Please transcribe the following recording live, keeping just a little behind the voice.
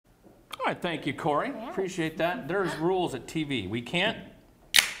right, thank you, Corey. Yeah. Appreciate that. There's rules at TV. We can't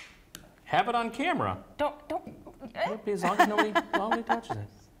have it on camera. Don't. As long as nobody touches it.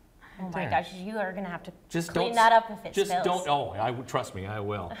 Oh my gosh, you are going to have to Just clean that up if it just spills. Trust me, I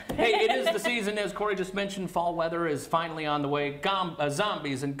will. Hey, it is the season, as Corey just mentioned. Fall weather is finally on the way.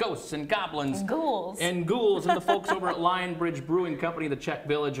 Zombies and ghosts and goblins. Ghouls. And ghouls. And the folks over at Lionbridge Brewing Company, the Czech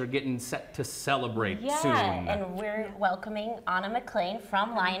Village, are getting set to celebrate soon. Yeah, and we're welcoming Anna McCliain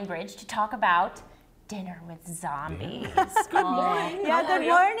from Lionbridge to talk about Dinner with Zombies. Good morning. Yeah, good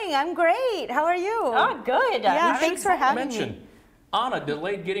morning. I'm great. How are you? Oh, good. Yeah, thanks for having me. Anna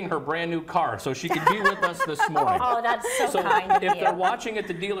delayed getting her brand new car so she could be with us this morning. Oh, that's so kind of if you. they're watching at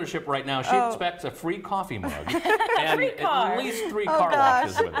the dealership right now, she expects a free coffee mug and Free car. at least 3 car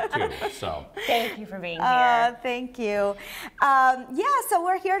washes with it too. So Thank you for being here. Thank you. Yeah, so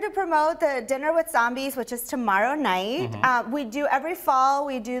we're here to promote the Dinner with Zombies, which is tomorrow night. We do every fall.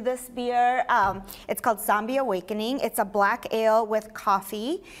 We do this beer. It's called Zombie Awakening. It's a black ale with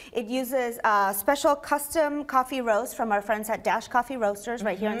coffee. It uses special custom coffee roast from our friends at Dash Coffee Roasters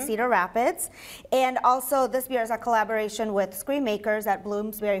right here in Cedar Rapids. And also this beer is a collaboration with Scream Makers at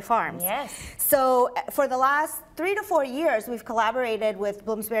Bloomsbury Farms. Yes. So for the last 3 to 4 years, we've collaborated with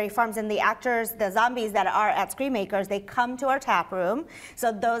Bloomsbury Farms, and the actors, the zombies that are at Scream Makers, they come to our tap room.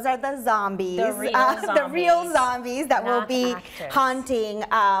 So those are the zombies, the real zombies that will be actors. haunting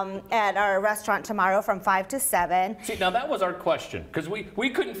at our restaurant tomorrow from 5 to 7. see, now that was our question because we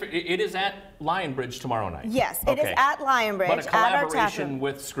couldn't. It is at Lionbridge tomorrow night. Yes, it is at Lionbridge. But a collaboration at our tap room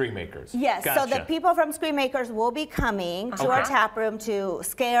with Scream Makers. Yes, Gotcha. so the people from Scream Makers will be coming to our tap room to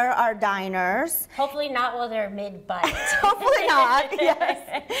scare our diners. Hopefully not while they're mid-bite. Hopefully not,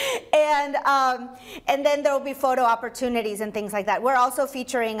 yes. And then there will be photo opportunities and things like that. We're also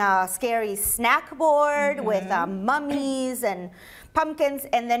featuring a scary snack board with mummies and pumpkins,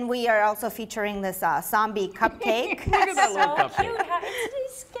 and then we are also featuring this zombie cupcake. Look at that little cupcake. Cute.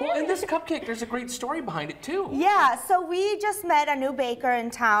 It's scary. Well, and this cupcake, there's a great story behind it too. Yeah, so we just met a new baker in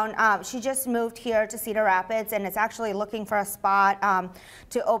town. She just moved here to Cedar Rapids and is actually looking for a spot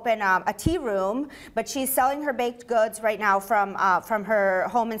to open a tea room, but she's selling her baked goods right now from her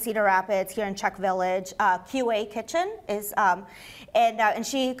home in Cedar Rapids here in Czech Village. QA Kitchen is, and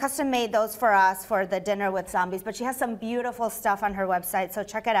she custom made those for us for the Dinner with Zombies, but she has some beautiful stuff on her website, so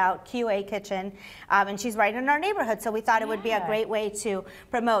check it out, QA Kitchen, and she's right in our neighborhood, so we thought it would be a great way to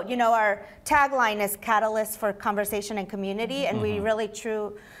promote. You know, our tagline is Catalyst for Conversation and Community, and we really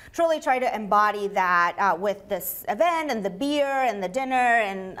truly try to embody that with this event and the beer and the dinner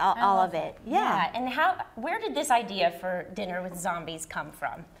and all of it. Yeah. And where did this idea for Dinner with Zombies come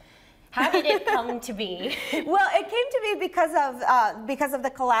from? How did it come to be? Well, it came to be because of the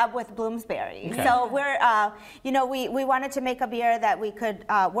collab with Bloomsbury. Okay. So we're, you know, we wanted to make a beer that we could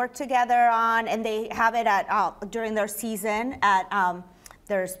work together on, and they have it at during their season at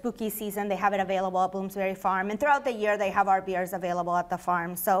their spooky season. They have it available at Bloomsbury Farm, and throughout the year they have our beers available at the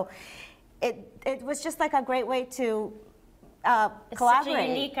farm. So it was just like a great way to It's collaborate. such a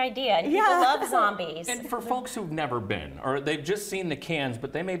unique idea, and people love zombies. And for folks who've never been, or they've just seen the cans,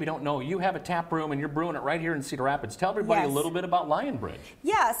 but they maybe don't know, you have a tap room and you're brewing it right here in Cedar Rapids. Tell everybody a little bit about Lionbridge.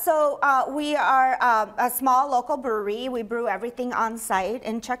 Yeah, so we are a small local brewery. We brew everything on site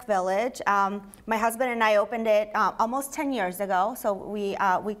in Czech Village. My husband and I opened it almost 10 years ago, so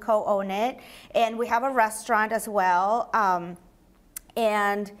we co-own it. And we have a restaurant as well.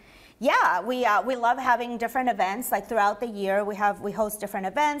 And yeah, we love having different events. Like throughout the year, we host different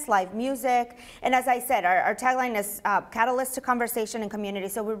events, live music, and as I said, our tagline is Catalyst to Conversation and Community.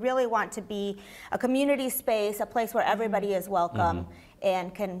 So we really want to be a community space, a place where everybody is welcome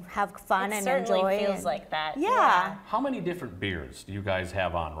and can have fun and enjoy. It certainly feels like that. Yeah. How many different beers do you guys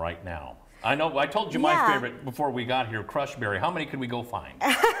have on right now? I know, I told you my favorite before we got here, Crushberry. How many can we go find?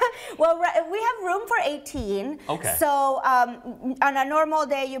 Well, we have room for 18. Okay. So on a normal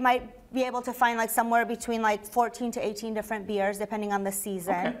day, you might be able to find like somewhere between like 14 to 18 different beers, depending on the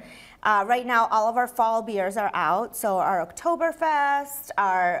season. Okay. Right now, all of our fall beers are out. So our Oktoberfest,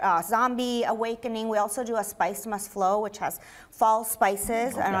 our Zombie Awakening. We also do a Spice Must Flow, which has fall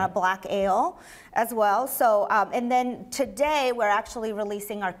spices and a black ale as well. So, and then today we're actually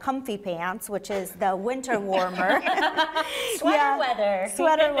releasing our Comfy Pants, which is the winter warmer. Sweater weather.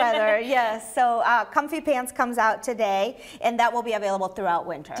 Sweater weather, yes. So Comfy Pants comes out today, and that will be available throughout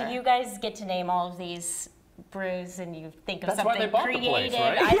winter. Do you guys get to name all of these brews and you think of That's why something they bought the creative. place,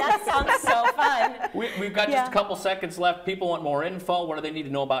 right? That sounds so fun. We've got just a couple seconds left. People want more info. What do they need to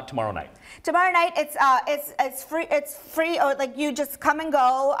know about tomorrow night? Tomorrow night, it's free. It's free, or like you just come and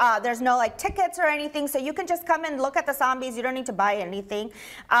go. There's no like tickets or anything, so you can just come and look at the zombies. You don't need to buy anything.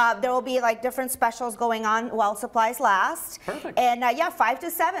 There will be like different specials going on while supplies last. Perfect. And yeah, 5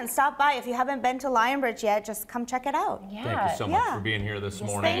 to 7. Stop by if you haven't been to Lionbridge yet. Just come check it out. Yeah. Thank you so much for being here this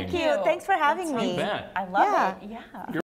morning. Thank you. Thanks for having me. You bet. I love it. Yeah.